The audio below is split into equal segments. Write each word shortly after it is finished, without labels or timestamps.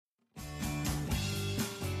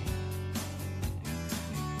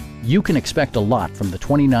You can expect a lot from the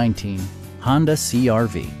 2019 Honda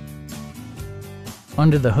CR-V.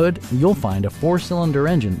 Under the hood, you'll find a 4-cylinder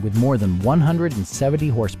engine with more than 170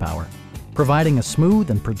 horsepower, providing a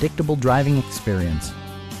smooth and predictable driving experience.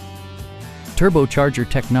 Turbocharger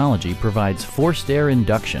technology provides forced air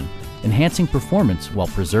induction, enhancing performance while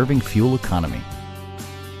preserving fuel economy.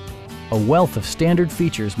 A wealth of standard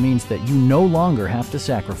features means that you no longer have to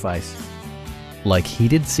sacrifice, like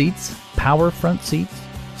heated seats, power front seats,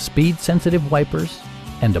 speed-sensitive wipers,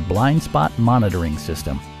 and a blind spot monitoring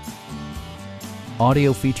system.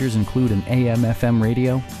 Audio features include an AM/FM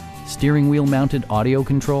radio, steering wheel mounted audio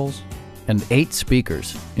controls, and 8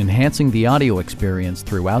 speakers, enhancing the audio experience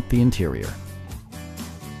throughout the interior.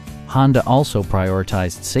 Honda also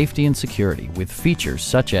prioritized safety and security with features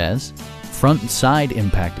such as front and side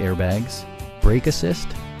impact airbags, brake assist,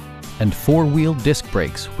 and 4-wheel disc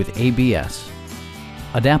brakes with ABS.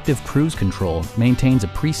 Adaptive Cruise Control maintains a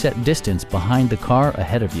preset distance behind the car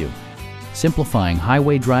ahead of you, simplifying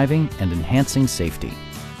highway driving and enhancing safety.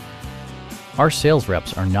 Our sales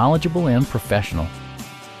reps are knowledgeable and professional.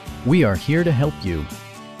 We are here to help you.